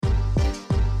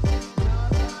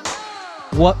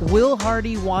What Will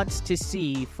Hardy wants to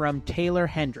see from Taylor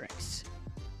Hendricks.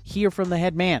 Hear from the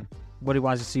head man what he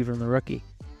wants to see from the rookie.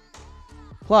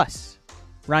 Plus,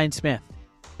 Ryan Smith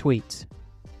tweets.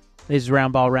 This is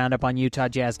Roundball Roundup on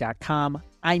UtahJazz.com.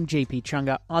 I'm JP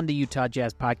Chunga on the Utah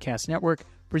Jazz Podcast Network,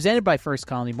 presented by First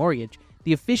Colony Mortgage,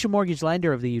 the official mortgage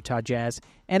lender of the Utah Jazz,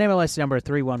 and MLS number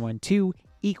 3112,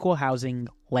 equal housing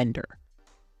lender.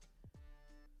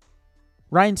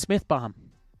 Ryan Smith bomb.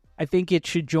 I think it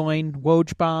should join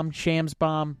Woj bomb, Shams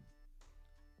bomb,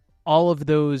 all of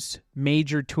those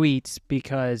major tweets,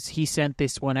 because he sent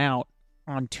this one out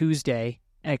on Tuesday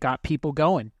and it got people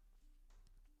going.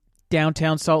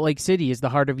 Downtown Salt Lake City is the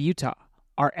heart of Utah.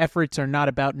 Our efforts are not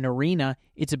about an arena.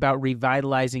 It's about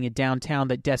revitalizing a downtown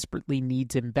that desperately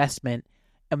needs investment.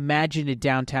 Imagine a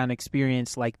downtown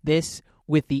experience like this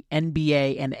with the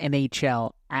NBA and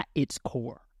NHL at its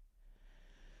core,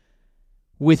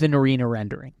 with an arena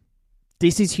rendering.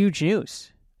 This is huge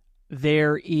news.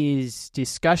 There is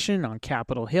discussion on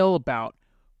Capitol Hill about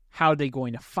how they're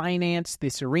going to finance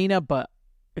this arena, but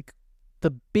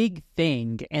the big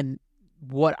thing, and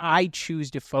what I choose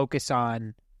to focus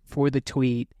on for the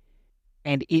tweet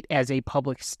and it as a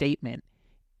public statement,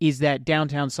 is that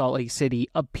downtown Salt Lake City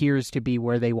appears to be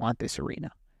where they want this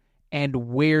arena and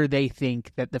where they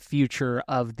think that the future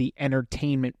of the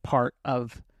entertainment part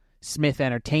of Smith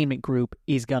Entertainment Group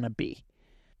is going to be.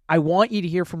 I want you to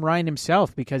hear from Ryan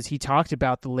himself, because he talked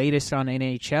about the latest on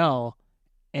NHL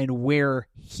and where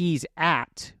he's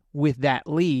at with that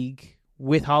league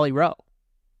with Holly Rowe.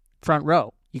 Front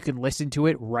row. You can listen to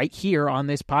it right here on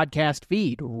this podcast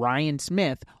feed, Ryan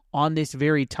Smith, on this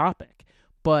very topic.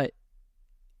 But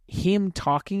him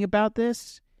talking about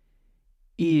this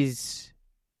is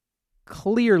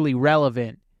clearly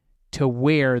relevant to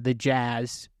where the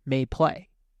Jazz may play.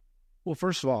 Well,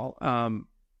 first of all,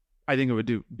 I think it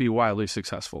would be wildly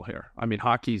successful here. I mean,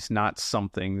 hockey's not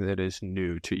something that is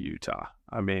new to Utah.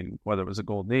 I mean, whether it was the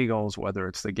Golden Eagles, whether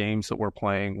it's the games that we're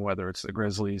playing, whether it's the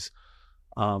Grizzlies,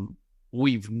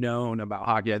 we've known about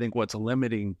hockey. I think what's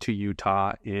limiting to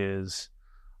Utah is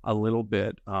a little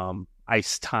bit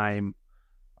ice time,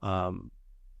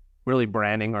 really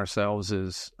branding ourselves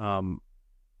as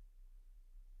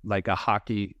like a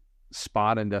hockey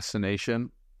spot and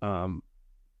destination,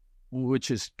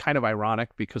 which is kind of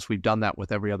ironic because we've done that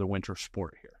with every other winter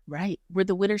sport here. Right. We're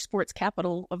the winter sports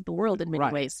capital of the world in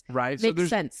many ways. Right. Makes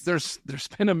sense. There's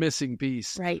been a missing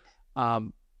piece. Right.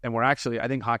 And we're actually, I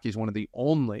think hockey is one of the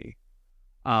only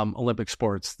Olympic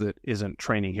sports that isn't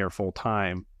training here full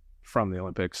time from the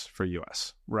Olympics for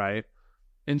US. Right.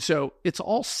 And so it's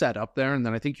all set up there. And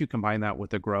then I think you combine that with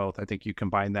the growth. I think you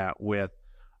combine that with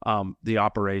the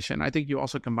operation. I think you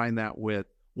also combine that with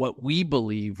what we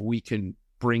believe we can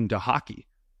bring to hockey.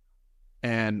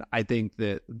 And I think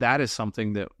that is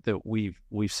something that we've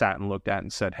sat and looked at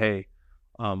and said, hey,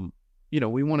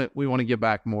 we want to give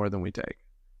back more than we take.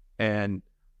 And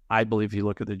I believe if you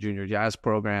look at the junior jazz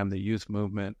program, the youth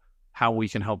movement, how we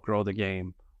can help grow the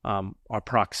game, our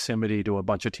proximity to a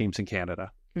bunch of teams in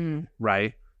Canada,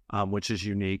 right, which is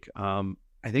unique. I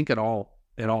think it all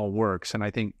works. And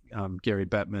I think Gary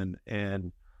Bettman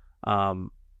and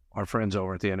our friends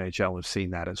over at the NHL have seen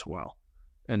that as well.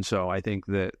 And so I think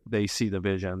that they see the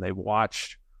vision. They've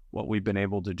watched what we've been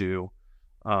able to do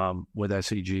with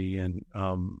SEG. And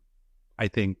I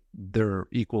think they're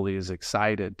equally as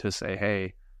excited to say,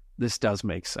 hey, this does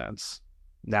make sense.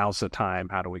 Now's the time.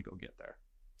 How do we go get there?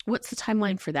 What's the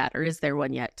timeline for that? Or is there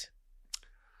one yet?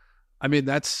 I mean,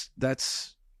 that's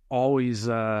always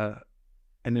an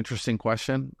interesting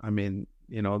question. I mean,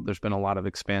 there's been a lot of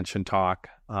expansion talk.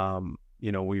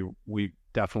 We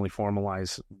definitely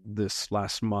formalized this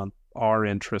last month our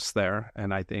interest there,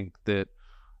 and I think that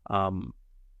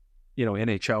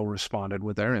NHL responded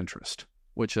with their interest,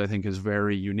 which I think is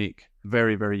very unique,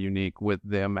 very, very unique, with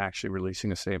them actually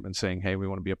releasing a statement saying, hey, we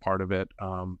want to be a part of it.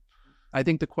 I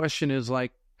think the question is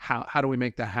like, how do we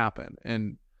make that happen?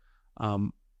 And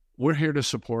we're here to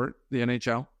support the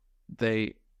NHL.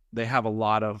 They have a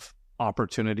lot of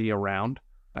opportunity around.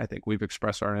 I think we've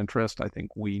expressed our interest. I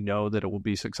think we know that it will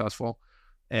be successful,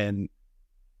 and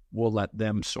we'll let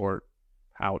them sort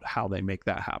out how they make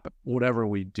that happen. Whatever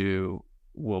we do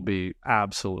will be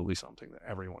absolutely something that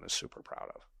everyone is super proud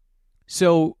of.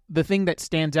 So the thing that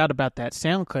stands out about that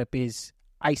sound clip is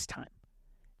ice time.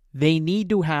 They need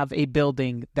to have a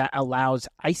building that allows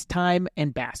ice time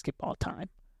and basketball time.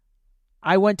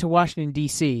 I went to Washington,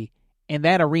 D.C., and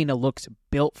that arena looks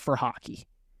built for hockey.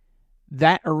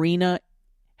 That arena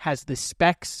has the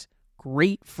specs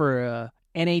great for a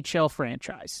NHL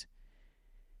franchise.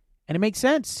 And it makes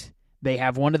sense. They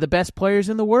have one of the best players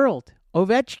in the world,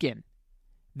 Ovechkin.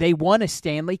 They won a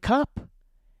Stanley Cup.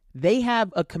 They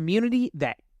have a community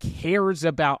that cares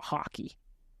about hockey.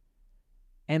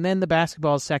 And then the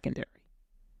basketball is secondary.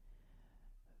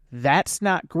 That's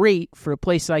not great for a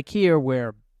place like here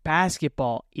where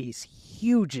basketball is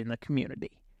huge in the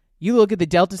community. You look at the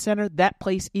Delta Center, that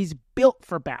place is built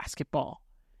for basketball.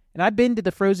 And I've been to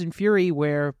the Frozen Fury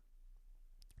where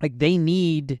they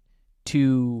need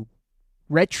to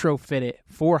retrofit it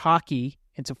for hockey.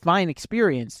 It's a fine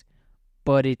experience,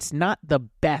 but it's not the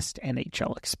best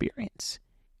NHL experience.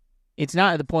 It's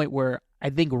not at the point where I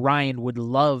think Ryan would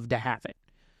love to have it.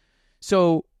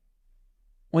 So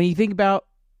when you think about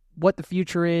what the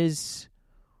future is,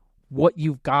 what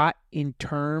you've got in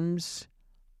terms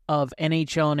of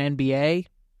NHL and NBA,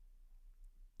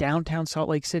 downtown Salt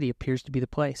Lake City appears to be the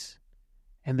place.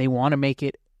 And they want to make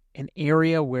it an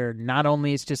area where not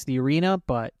only it's just the arena,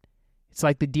 but it's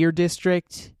like the Deer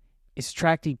District. It's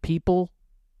attracting people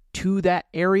to that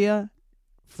area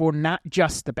for not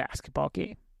just the basketball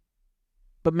game.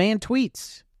 But man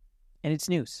tweets, and it's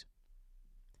news.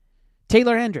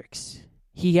 Taylor Hendricks,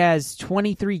 he has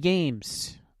 23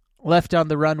 games left on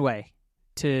the runway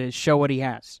to show what he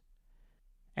has.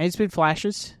 And it's been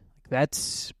flashes.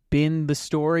 That's been the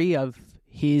story of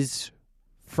his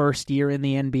first year in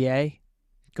the NBA.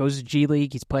 Goes to G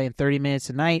League, he's playing 30 minutes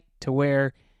a night to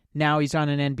where now he's on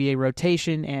an NBA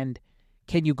rotation, and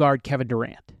can you guard Kevin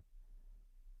Durant?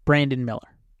 Brandon Miller.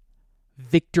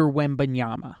 Victor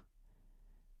Wembanyama.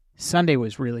 Sunday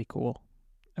was really cool.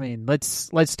 I mean,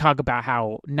 let's talk about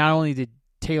how not only did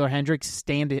Taylor Hendricks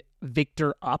stand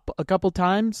Victor up a couple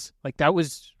times, that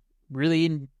was really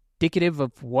indicative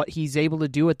of what he's able to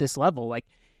do at this level.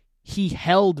 He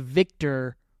held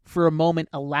Victor for a moment,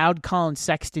 allowed Colin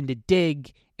Sexton to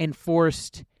dig, and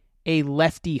forced a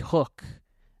lefty hook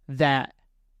that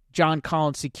John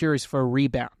Collins secures for a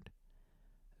rebound.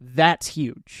 That's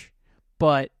huge.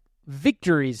 But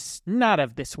Victor is not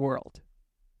of this world.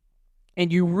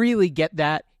 And you really get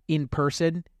that in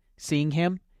person, seeing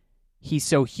him. He's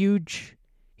so huge.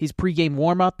 His pregame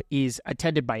warm-up is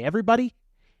attended by everybody.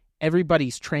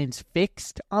 Everybody's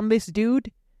transfixed on this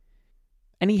dude.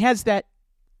 And he has that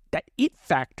it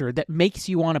factor that makes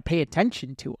you want to pay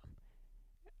attention to him.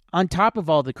 On top of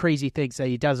all the crazy things that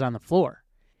he does on the floor.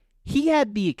 He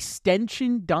had the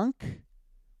extension dunk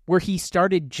where he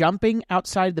started jumping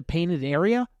outside the painted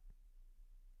area.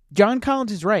 John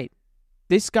Collins is right.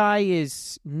 This guy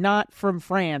is not from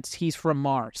France. He's from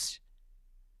Mars.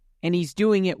 And he's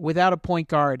doing it without a point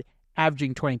guard,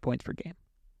 averaging 20 points per game.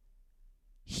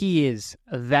 He is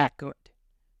that good.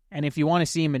 And if you want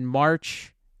to see him in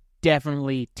March,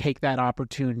 definitely take that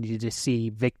opportunity to see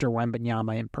Victor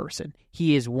Wembanyama in person.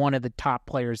 He is one of the top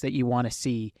players that you want to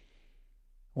see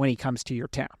when he comes to your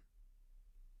town.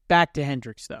 Back to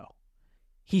Hendricks, though.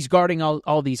 He's guarding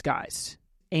all these guys.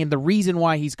 And the reason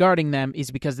why he's guarding them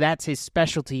is because that's his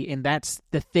specialty, and that's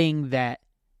the thing that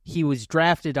he was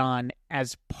drafted on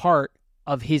as part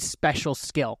of his special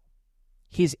skill.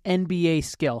 His NBA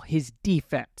skill, his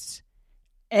defense.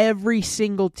 Every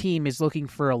single team is looking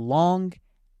for a long,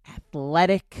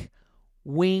 athletic,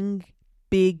 wing,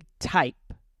 big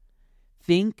type.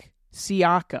 Think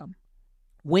Siakam.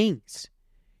 Wings.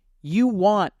 You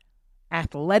want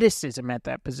athleticism at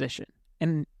that position.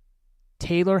 And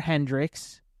Taylor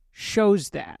Hendricks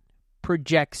shows that,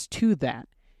 projects to that.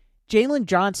 Jalen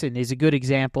Johnson is a good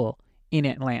example in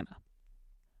Atlanta.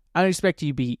 I don't expect you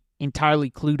to be entirely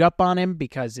clued up on him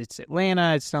because it's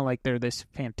Atlanta. It's not like they're this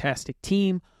fantastic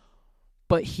team.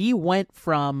 But he went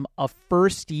from a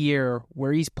first year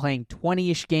where he's playing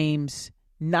 20-ish games,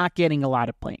 not getting a lot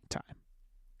of playing time.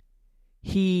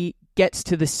 He gets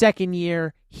to the second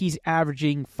year, he's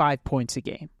averaging 5 points a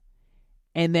game.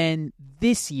 And then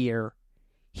this year,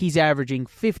 he's averaging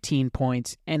 15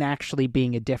 points and actually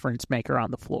being a difference maker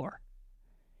on the floor.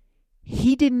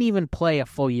 He didn't even play a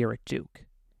full year at Duke.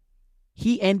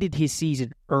 He ended his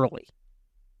season early.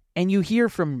 And you hear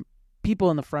from people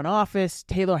in the front office,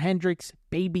 Taylor Hendricks,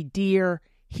 baby deer,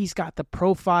 he's got the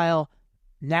profile.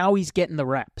 Now he's getting the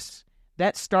reps.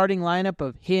 That starting lineup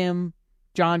of him,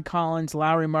 John Collins,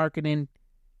 Lauri Markkanen,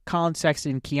 Colin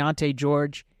Sexton, Keontae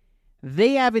George,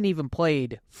 they haven't even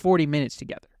played 40 minutes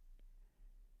together.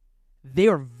 They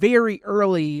are very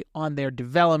early on their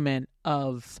development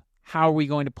of how are we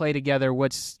going to play together,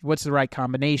 what's the right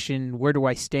combination, where do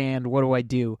I stand, what do I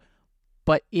do?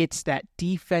 But it's that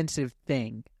defensive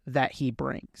thing that he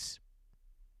brings.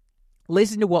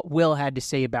 Listen to what Will had to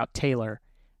say about Taylor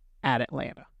at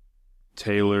Atlanta.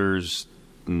 Taylor's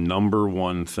number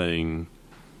one thing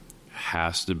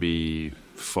has to be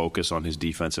focus on his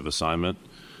defensive assignment.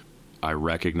 I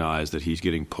recognize that he's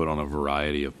getting put on a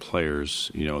variety of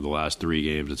players. The last 3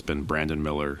 games, it's been Brandon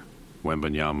Miller,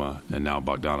 Wembanyama, and now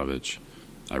Bogdanovic.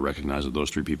 I recognize that those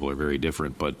 3 people are very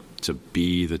different, but to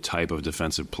be the type of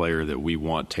defensive player that we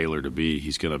want Taylor to be,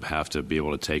 he's going to have to be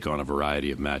able to take on a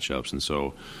variety of matchups. And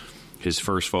so his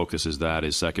first focus is that.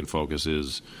 His second focus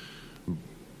is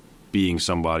being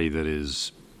somebody that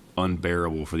is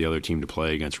unbearable for the other team to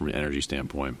play against from an energy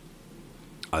standpoint.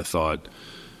 I thought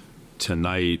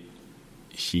tonight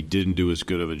he didn't do as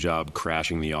good of a job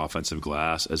crashing the offensive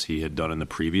glass as he had done in the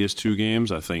previous 2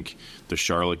 games. I think the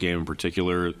Charlotte game in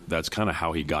particular, that's kind of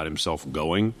how he got himself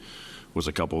going, was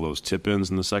a couple of those tip-ins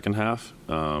in the second half.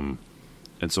 And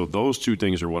so those 2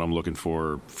 things are what I'm looking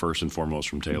for first and foremost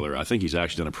from Taylor. I think he's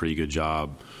actually done a pretty good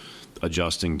job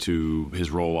adjusting to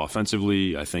his role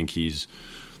offensively. I think he's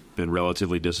been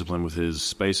relatively disciplined with his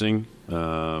spacing.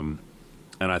 And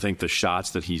I think the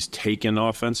shots that he's taken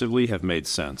offensively have made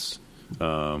sense.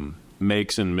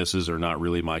 Makes and misses are not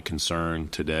really my concern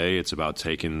today. It's about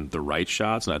taking the right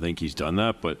shots, and I think he's done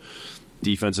that. But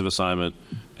defensive assignment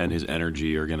and his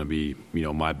energy are going to be,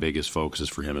 my biggest focuses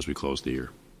for him as we close the year.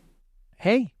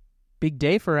 Hey, big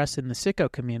day for us in the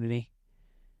sicko community.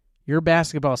 You're a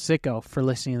basketball sicko for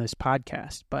listening to this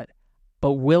podcast, but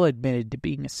Will admitted to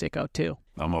being a sicko too.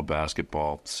 I'm a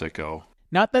basketball sicko.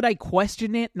 Not that I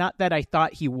question it, not that I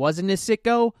thought he wasn't a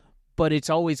sicko, but it's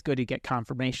always good to get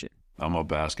confirmation. I'm a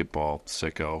basketball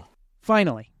sicko.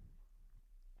 Finally,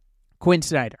 Quinn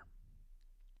Snyder.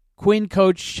 Quinn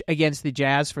coached against the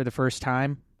Jazz for the first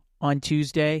time on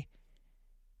Tuesday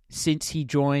since he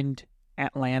joined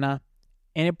Atlanta.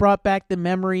 And it brought back the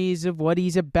memories of what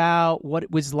he's about, what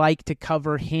it was like to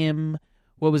cover him,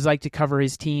 what it was like to cover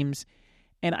his teams.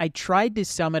 And I tried to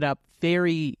sum it up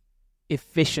very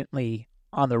efficiently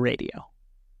on the radio.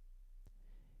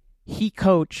 He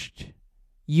coached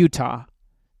Utah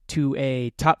to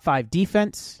a top 5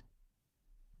 defense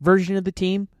version of the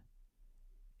team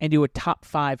and to a top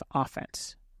 5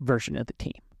 offense version of the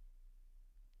team.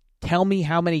 Tell me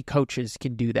how many coaches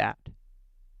can do that.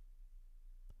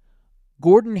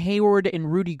 Gordon Hayward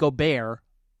and Rudy Gobert,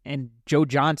 and Joe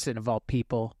Johnson of all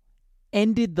people,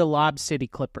 ended the Lob City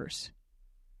Clippers.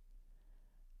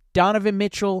 Donovan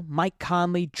Mitchell, Mike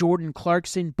Conley, Jordan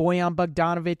Clarkson, Bojan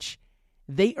Bogdanovic,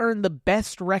 they earned the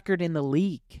best record in the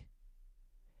league.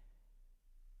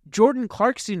 Jordan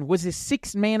Clarkson was the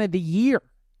 6th man of the year.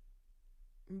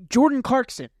 Jordan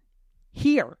Clarkson,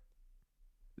 here,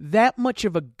 that much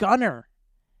of a gunner.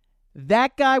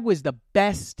 That guy was the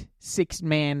best 6th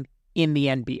man in the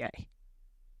NBA.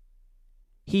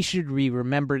 He should be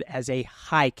remembered as a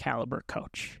high-caliber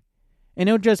coach. And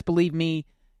don't just believe me,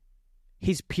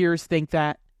 his peers think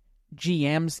that.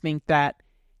 GMs think that.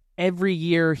 Every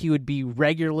year he would be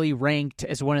regularly ranked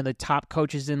as one of the top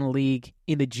coaches in the league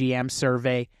in the GM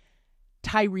survey.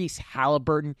 Tyrese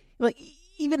Halliburton,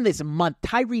 even this month,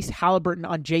 Tyrese Halliburton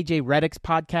on JJ Redick's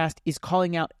podcast is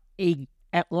calling out a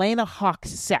Atlanta Hawks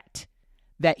set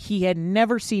that he had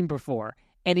never seen before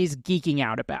and is geeking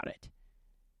out about it.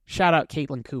 Shout out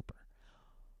Caitlin Cooper.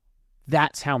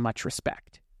 That's how much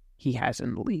respect he has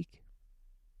in the league.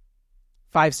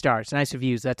 5 stars. Nice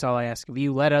reviews. That's all I ask of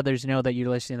you. Let others know that you're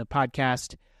listening to the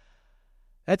podcast.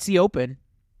 That's the open.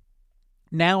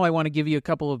 Now I want to give you a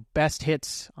couple of best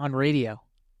hits on radio.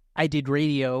 I did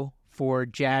radio for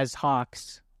Jazz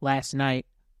Hawks last night,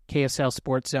 KSL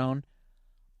Sports Zone.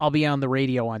 I'll be on the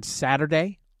radio on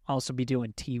Saturday. I'll also be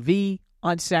doing TV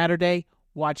on Saturday.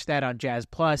 Watch that on Jazz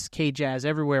Plus, KJazz,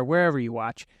 everywhere, wherever you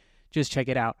watch. Just check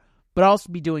it out. But I'll also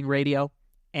be doing radio,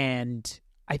 and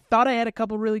I thought I had a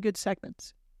couple really good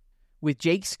segments. With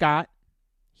Jake Scott,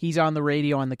 he's on the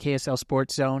radio on the KSL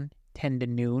Sports Zone, 10 to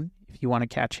noon, if you want to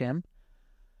catch him.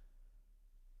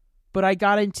 But I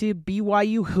got into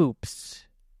BYU hoops.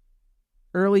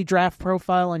 Early draft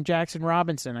profile on Jackson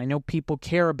Robinson. I know people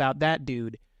care about that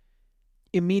dude.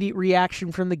 Immediate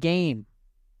reaction from the game.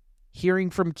 Hearing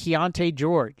from Keontae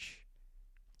George.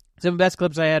 Some of the best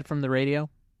clips I had from the radio.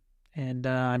 And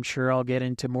I'm sure I'll get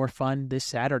into more fun this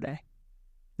Saturday.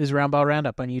 This is Roundball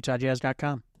Roundup on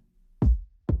UtahJazz.com.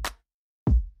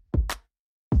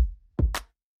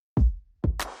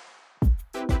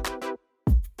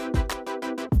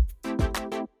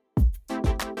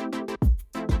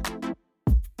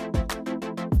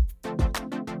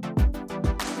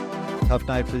 Tough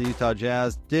night for the Utah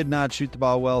Jazz. Did not shoot the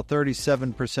ball well.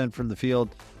 37% from the field.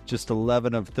 Just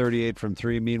 11 of 38 from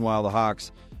 3. Meanwhile, the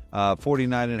Hawks,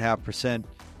 49.5%.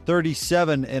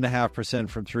 37.5%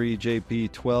 from 3.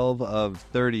 JP, 12 of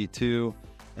 32.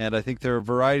 And I think there are a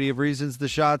variety of reasons the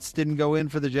shots didn't go in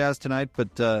for the Jazz tonight,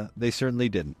 but they certainly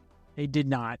didn't. They did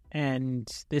not.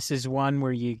 And this is one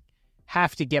where you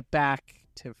have to get back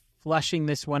to flushing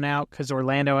this one out because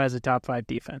Orlando has a top 5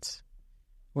 defense.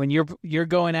 When you're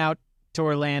going out to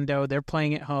Orlando, they're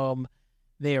playing at home.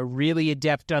 They are really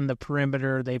adept on the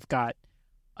perimeter. They've got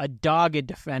a dogged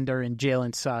defender in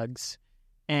Jalen Suggs,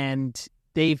 and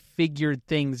they've figured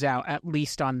things out, at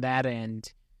least on that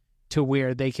end, to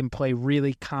where they can play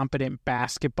really competent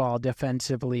basketball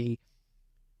defensively.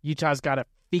 Utah's got to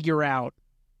figure out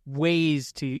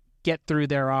ways to get through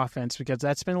their offense because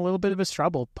that's been a little bit of a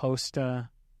struggle post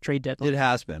trade deadline. It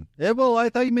has been. Well, I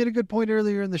thought you made a good point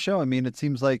earlier in the show. I mean, it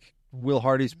seems like Will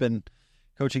Hardy's been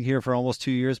coaching here for almost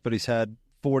 2 years, but he's had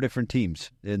 4 different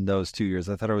teams in those 2 years.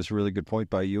 I thought it was a really good point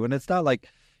by you. And it's not like,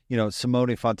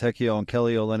 Simone Fontecchio and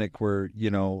Kelly Olynyk were,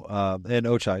 and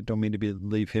Ochai, don't mean to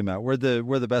leave him out. We're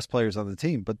the best players on the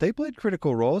team, but they played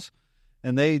critical roles,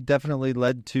 and they definitely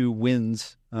led to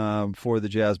wins for the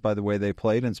Jazz by the way they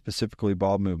played, and specifically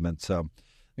ball movement. So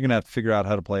they're going to have to figure out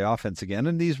how to play offense again.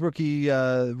 And these rookie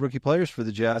players for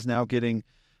the Jazz now getting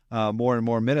more and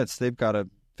more minutes, they've got to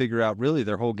figure out really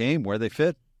their whole game, where they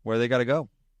fit, where they got to go.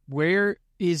 Where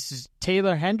is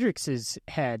Taylor Hendricks'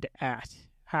 head at?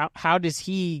 How does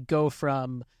he go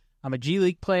from I'm a G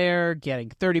League player getting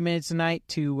 30 minutes a night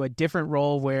to a different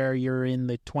role where you're in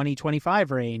the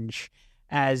 20-25 range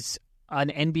as an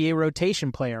NBA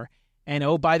rotation player? And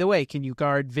oh, by the way, can you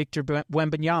guard Victor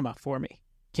Wembanyama for me?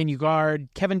 Can you guard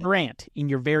Kevin Durant in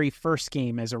your very first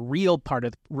game as a real part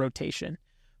of the rotation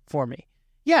for me?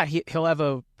 Yeah, he'll have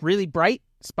a really bright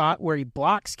spot where he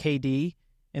blocks KD,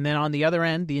 and then on the other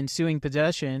end, the ensuing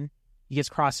possession, he gets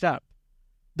crossed up.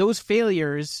 Those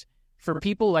failures for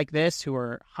people like this who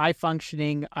are high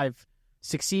functioning, I've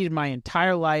succeeded my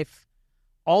entire life,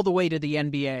 all the way to the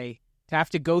NBA, to have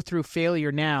to go through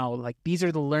failure now, like these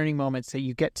are the learning moments that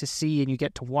you get to see and you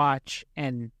get to watch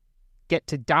and get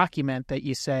to document that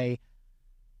you say,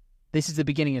 this is the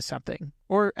beginning of something.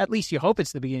 Or at least you hope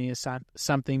it's the beginning of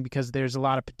something because there's a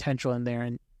lot of potential in there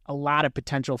and a lot of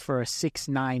potential for a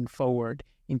 6'9" forward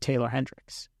in Taylor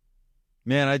Hendricks.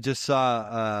 Man, I just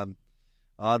saw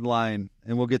odd line,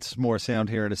 and we'll get some more sound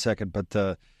here in a second,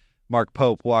 but Mark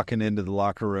Pope walking into the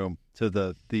locker room to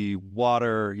the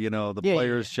water,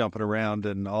 players jumping around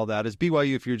and all that. Is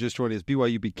BYU, if you're just joining us,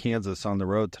 BYU beat Kansas on the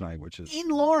road tonight, which is in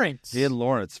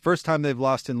Lawrence. First time they've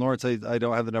lost in Lawrence. I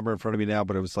don't have the number in front of me now,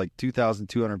 but it was like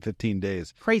 2,215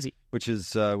 days. Crazy. Which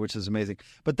is amazing.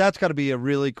 But that's got to be a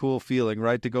really cool feeling,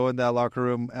 right? To go in that locker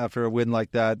room after a win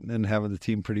like that and having the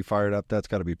team pretty fired up. That's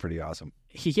got to be pretty awesome.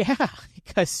 Yeah,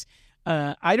 because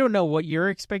I don't know what your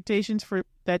expectations for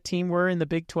that team were in the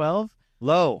Big 12.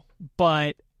 Low.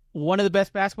 But one of the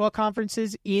best basketball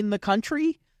conferences in the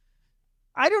country.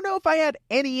 I don't know if I had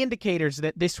any indicators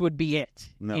that this would be it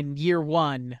in year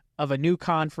one of a new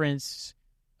conference,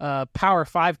 Power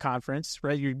 5 conference,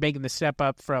 right? You're making the step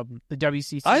up from the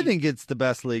WCC. I think it's the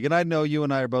best league, and I know you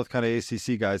and I are both kind of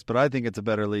ACC guys, but I think it's a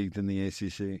better league than the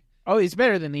ACC. Oh, it's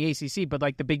better than the ACC, but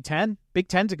like the Big Ten? Big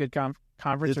Ten's a good conference.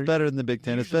 It's better than the Big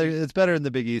Ten. It's better than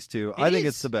the Big East, too. I think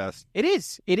it's the best. It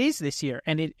is. It is this year,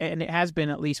 and it has been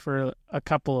at least for a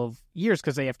couple of years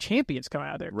because they have champions coming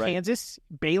out of there. Right. Kansas,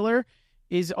 Baylor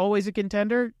is always a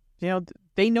contender.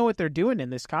 They know what they're doing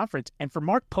in this conference. And for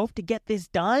Mark Pope to get this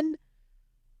done,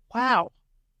 wow.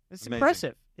 It's amazing.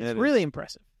 Impressive. It's really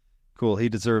impressive. Cool. He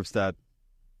deserves that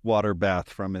water bath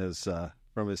from his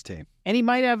team. And he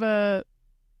might have a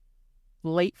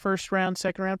late first round,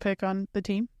 second round pick on the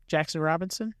team. Jackson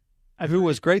Robinson. Who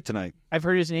was great tonight. I've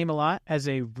heard his name a lot as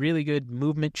a really good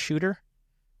movement shooter.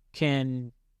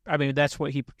 That's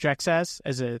what he projects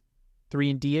as a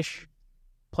 3-and-D-ish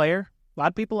player. A lot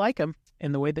of people like him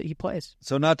in the way that he plays.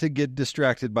 So not to get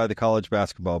distracted by the college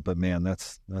basketball, but man,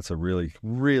 that's a really,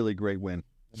 really great win.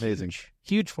 Amazing.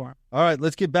 Huge for him. All right,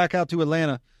 let's get back out to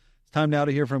Atlanta. It's time now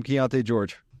to hear from Keontae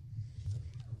George.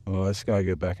 Well, it's got to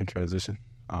get back in transition.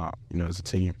 As a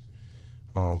team,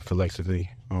 collectively,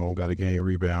 got to gain a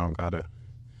rebound, got to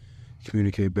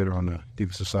communicate better on the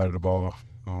defensive side of the ball.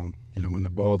 When the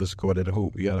ball doesn't go to the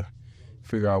hoop, we got to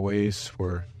figure out ways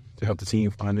to help the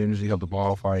team find energy, help the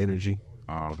ball find energy.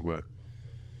 But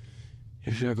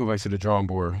if you go back to the drawing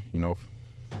board,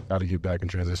 got to get back in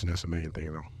transition. That's the main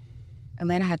thing, though.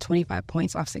 Atlanta had 25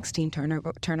 points off 16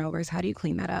 turnovers. How do you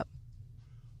clean that up?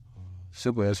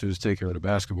 Simple answer is take care of the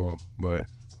basketball, but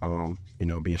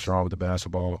being strong with the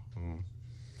basketball.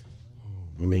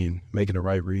 Making the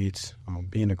right reads,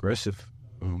 being aggressive.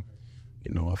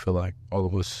 I feel like all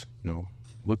of us,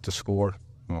 look to score,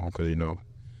 because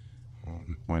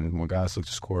when guys look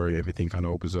to score, everything kind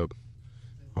of opens up.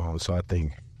 So I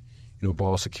think,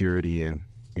 ball security and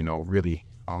really,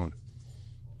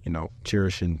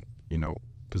 cherishing,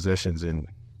 possessions and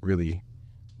really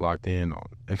locked in on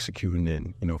executing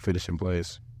and, finishing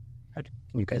plays. How did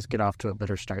you guys get off to a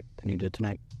better start than you did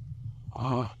tonight?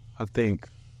 I think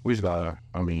we just got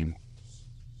to,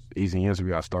 easy answer,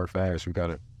 we got to start fast. We got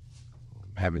to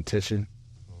have intention.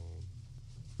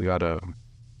 We got to,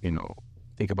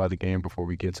 think about the game before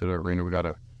we get to the arena. We got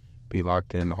to be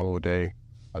locked in the whole day.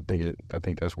 I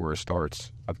think that's where it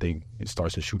starts. I think it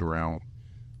starts to shoot around.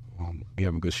 We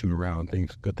have a good shoot around.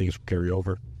 Good things carry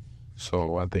over.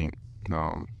 So I think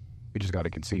we just got to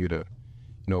continue to,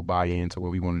 buy into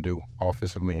what we want to do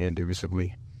offensively and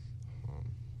defensively.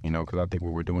 Because I think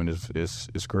what we're doing is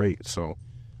great. So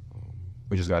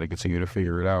we just got to continue to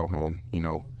figure it out. And,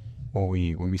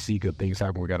 when we see good things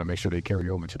happen, we got to make sure they carry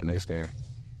over to the next game.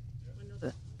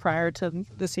 Prior to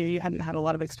this year, you hadn't had a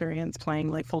lot of experience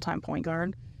playing like full-time point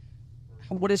guard.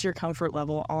 What is your comfort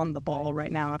level on the ball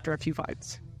right now after a few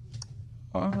fights?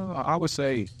 I would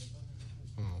say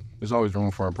there's always room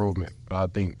for improvement. But I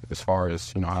think as far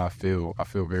as, how I feel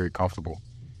very comfortable.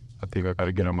 I think I got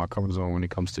to get out of my comfort zone when it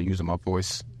comes to using my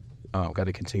voice. Got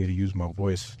to continue to use my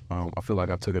voice. I feel like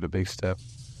I took it a big step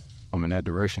in that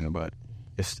direction, but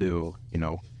it's still,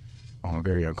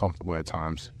 very uncomfortable at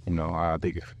times. I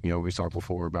think, we talked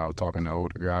before about talking to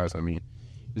older guys.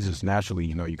 It's just naturally,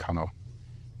 you kind of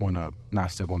want to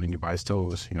not step on anybody's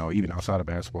toes, even outside of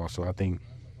basketball. So I think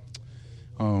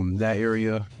that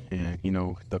area and,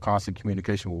 the constant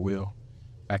communication with Will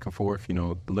back and forth,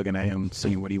 looking at him,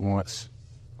 seeing what he wants,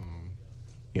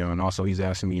 and also he's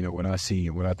asking me, what I see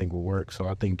and what I think will work. So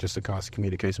I think just the constant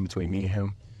communication between me and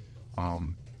him,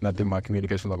 and I think my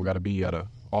communication level got to be at an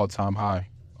all-time high,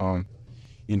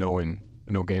 in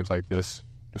games like this,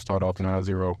 to start off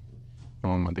 9-0.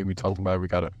 I think we talked about it. We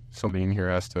got somebody in here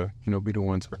has to, be the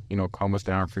one to, calm us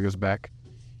down, bring us back.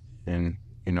 And,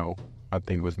 I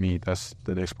think with me, that's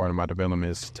the next part of my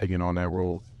development is taking on that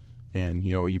role. And,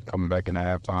 even coming back in the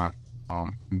halftime,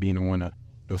 being the one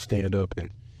to stand up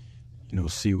and,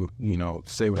 see what,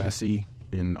 say what I see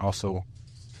and also,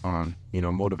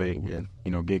 motivate and,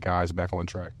 get guys back on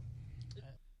track.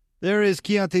 There is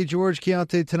Keontae George.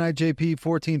 Keontae tonight, JP,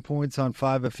 14 points on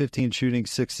 5 of 15 shooting,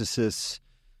 6 assists,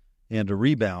 and a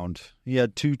rebound. He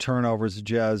had 2 turnovers. The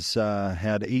Jazz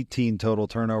had 18 total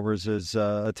turnovers as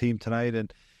a team tonight.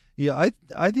 And, yeah,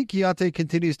 I think Keontae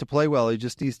continues to play well. He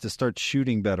just needs to start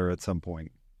shooting better at some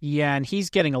point. Yeah, and he's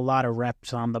getting a lot of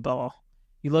reps on the ball.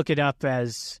 You look it up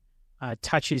as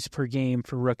touches per game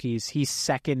for rookies. He's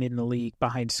second in the league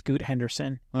behind Scoot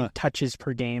Henderson in touches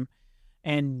per game.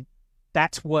 And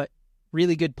that's what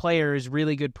really good players,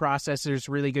 really good processors,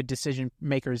 really good decision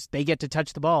makers, they get to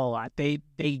touch the ball a lot. They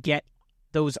get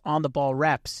those on-the-ball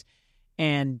reps.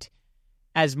 And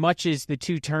as much as the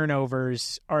 2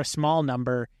 turnovers are a small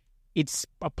number, it's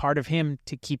a part of him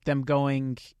to keep them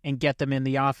going and get them in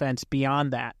the offense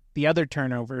beyond that. The other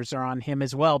turnovers are on him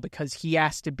as well because he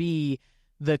has to be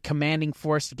the commanding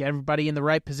force to get everybody in the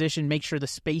right position, make sure the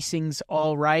spacing's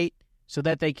all right so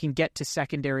that they can get to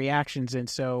secondary actions. And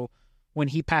so when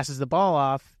he passes the ball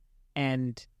off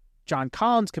and John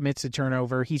Collins commits a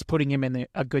turnover, he's putting him in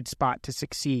a good spot to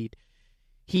succeed.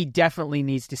 He definitely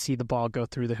needs to see the ball go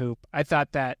through the hoop. I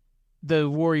thought that the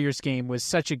Warriors game was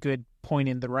such a good point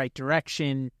in the right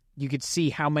direction. You could see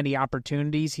how many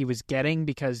opportunities he was getting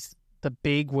because the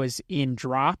big was in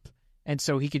drop, and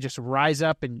so he could just rise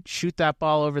up and shoot that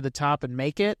ball over the top and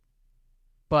make it.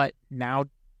 But now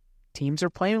teams are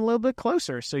playing a little bit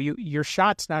closer, so your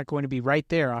shot's not going to be right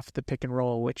there off the pick and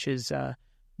roll, which is a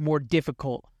more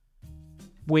difficult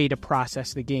way to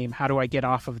process the game. How do I get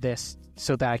off of this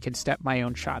so that I can step my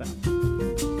own shot up?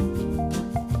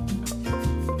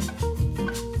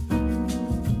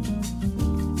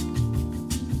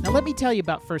 Now let me tell you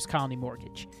about First Colony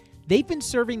Mortgage. They've been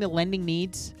serving the lending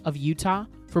needs of Utah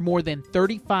for more than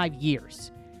 35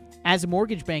 years. As a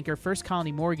mortgage banker, First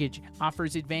Colony Mortgage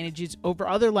offers advantages over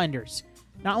other lenders.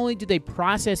 Not only do they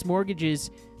process mortgages,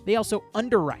 they also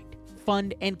underwrite,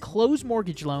 fund, and close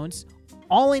mortgage loans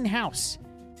all in-house.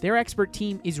 Their expert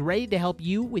team is ready to help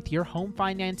you with your home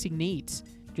financing needs.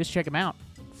 Just check them out.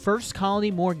 First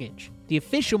Colony Mortgage, the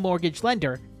official mortgage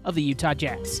lender of the Utah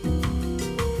Jazz.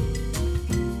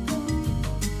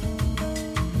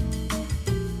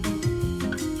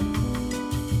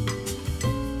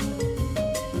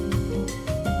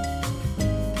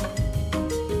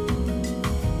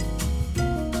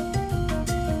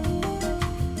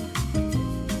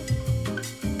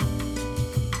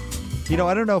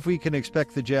 I don't know if we can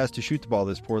expect the Jazz to shoot the ball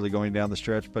this poorly going down the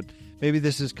stretch, but maybe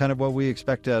this is kind of what we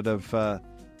expect out of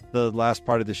the last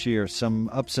part of this year. Some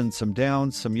ups and some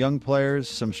downs, some young players,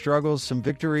 some struggles, some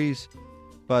victories,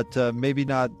 but maybe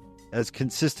not as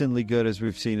consistently good as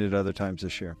we've seen it other times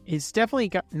this year. It's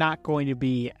definitely not going to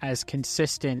be as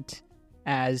consistent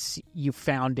as you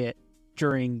found it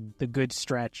during the good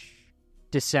stretch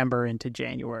December into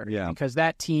January. Yeah. Because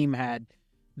that team had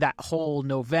that whole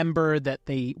November that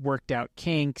they worked out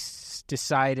kinks,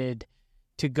 decided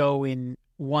to go in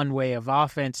one way of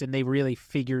offense, and they really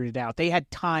figured it out. They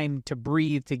had time to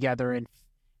breathe together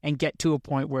and get to a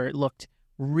point where it looked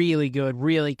really good,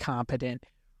 really competent,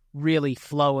 really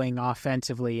flowing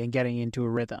offensively and getting into a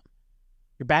rhythm.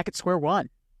 You're back at square one.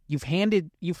 You've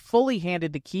fully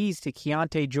handed the keys to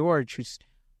Keontae George, who's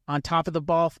on top of the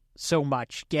ball so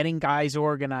much, getting guys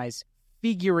organized,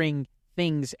 figuring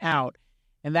things out.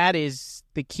 And that is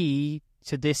the key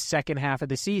to this second half of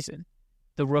the season.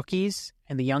 The rookies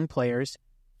and the young players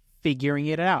figuring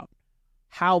it out.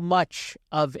 How much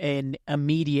of an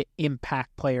immediate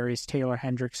impact player is Taylor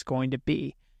Hendricks going to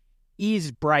be?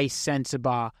 Is Bryce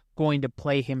Sensabaugh going to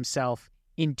play himself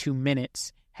into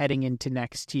minutes heading into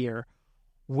next year?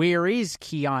 Where is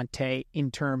Keontae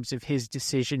in terms of his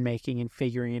decision-making and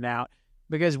figuring it out?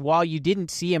 Because while you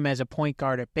didn't see him as a point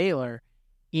guard at Baylor,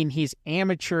 in his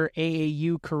amateur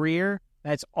AAU career,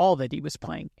 that's all that he was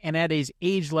playing. And at his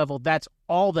age level, that's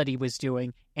all that he was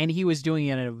doing. And he was doing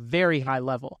it at a very high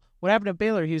level. What happened at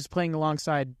Baylor, he was playing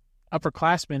alongside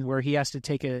upperclassmen where he has to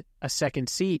take a second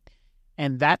seat.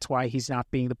 And that's why he's not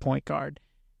being the point guard.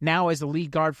 Now, as the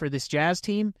lead guard for this Jazz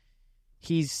team,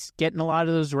 he's getting a lot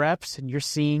of those reps, and you're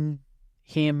seeing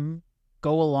him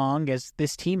go along as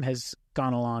this team has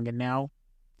gone along, and now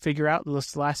figure out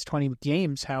this last 20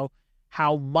 games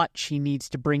how much he needs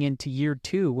to bring into year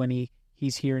two when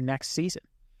he's here next season.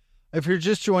 If you're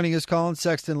just joining us, Colin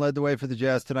Sexton led the way for the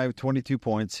Jazz tonight with 22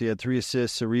 points. He had 3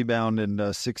 assists, a rebound,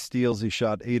 and 6 steals. He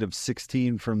shot 8 of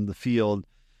 16 from the field.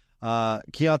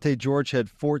 Keontae George had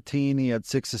 14. He had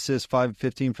 6 assists, 5 of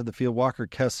 15 from the field. Walker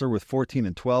Kessler with 14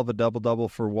 and 12, a double-double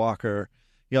for Walker.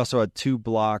 He also had 2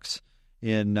 blocks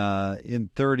in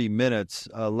 30 minutes.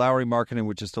 Lauri Markkanen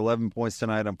with just 11 points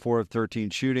tonight on 4 of 13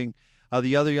 shooting.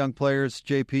 The other young players,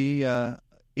 JP,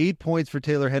 8 points for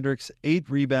Taylor Hendricks, 8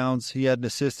 rebounds. He had an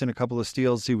assist and a couple of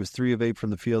steals. He was 3 of 8 from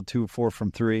the field, 2 of 4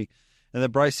 from 3. And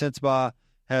then Bryce Sensabaugh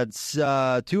had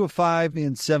 2 of 5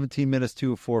 in 17 minutes,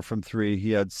 2 of 4 from 3.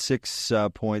 He had 6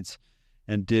 points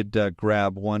and did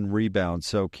grab 1 rebound.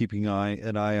 So keeping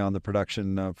an eye on the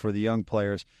production for the young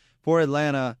players. For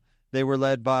Atlanta, they were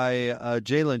led by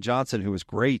Jalen Johnson, who was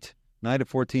great. 9 of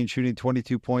 14 shooting,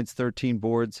 22 points, 13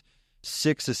 boards,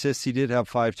 6 assists. He did have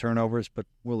 5 turnovers, but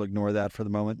we'll ignore that for the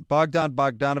moment.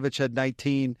 Bogdanovich had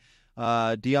 19.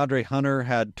 DeAndre Hunter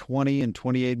had 20 in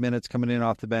 28 minutes coming in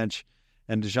off the bench.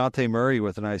 And DeJounte Murray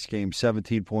with a nice game,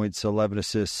 17 points, 11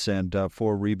 assists, and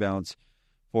 4 rebounds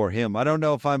for him. I don't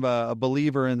know if I'm a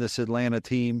believer in this Atlanta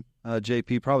team,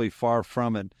 JP, probably far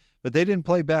from it. But they didn't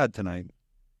play bad tonight.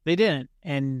 They didn't,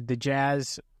 and the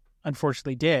Jazz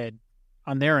unfortunately did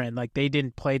on their end. Like, they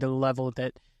didn't play to the level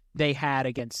that they had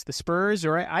against the Spurs,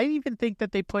 or I even think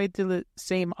that they played to the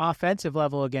same offensive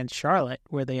level against Charlotte,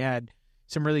 where they had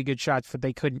some really good shots, but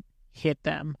they couldn't hit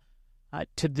them.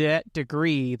 To that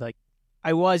degree, like,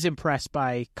 I was impressed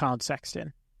by Colin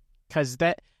Sexton, because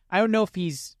I don't know if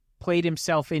he's played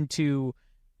himself into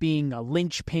being a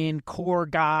linchpin core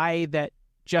guy that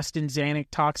Justin Zanuck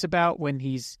talks about when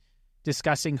he's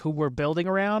discussing who we're building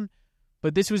around,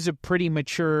 but this was a pretty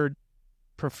mature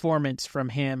performance from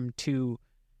him to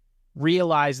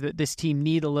realize that this team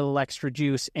need a little extra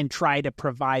juice and try to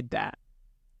provide that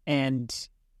and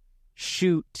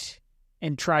shoot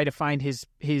and try to find his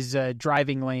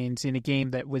driving lanes in a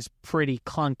game that was pretty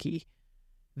clunky.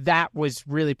 That was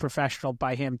really professional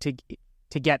by him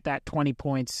to get that 20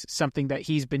 points, something that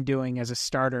he's been doing as a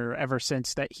starter ever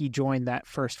since that he joined that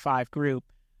first 5 group.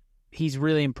 He's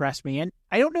really impressed me. And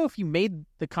I don't know if you made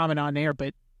the comment on air,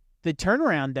 but the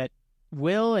turnaround that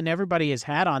Will and everybody has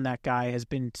had on that guy has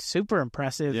been super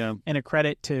impressive, and a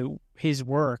credit to his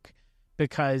work,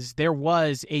 because there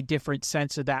was a different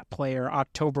sense of that player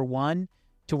October 1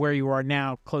 to where you are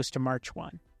now close to March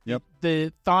 1. Yep.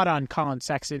 The thought on Colin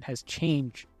Sexton has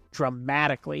changed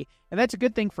dramatically, and that's a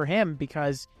good thing for him,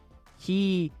 because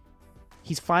he's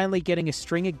finally getting a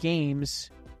string of games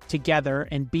together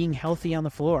and being healthy on the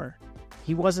floor.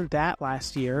 He wasn't that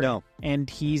last year. No. And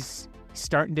he's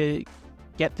starting to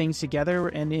get things together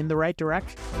and in the right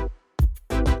direction.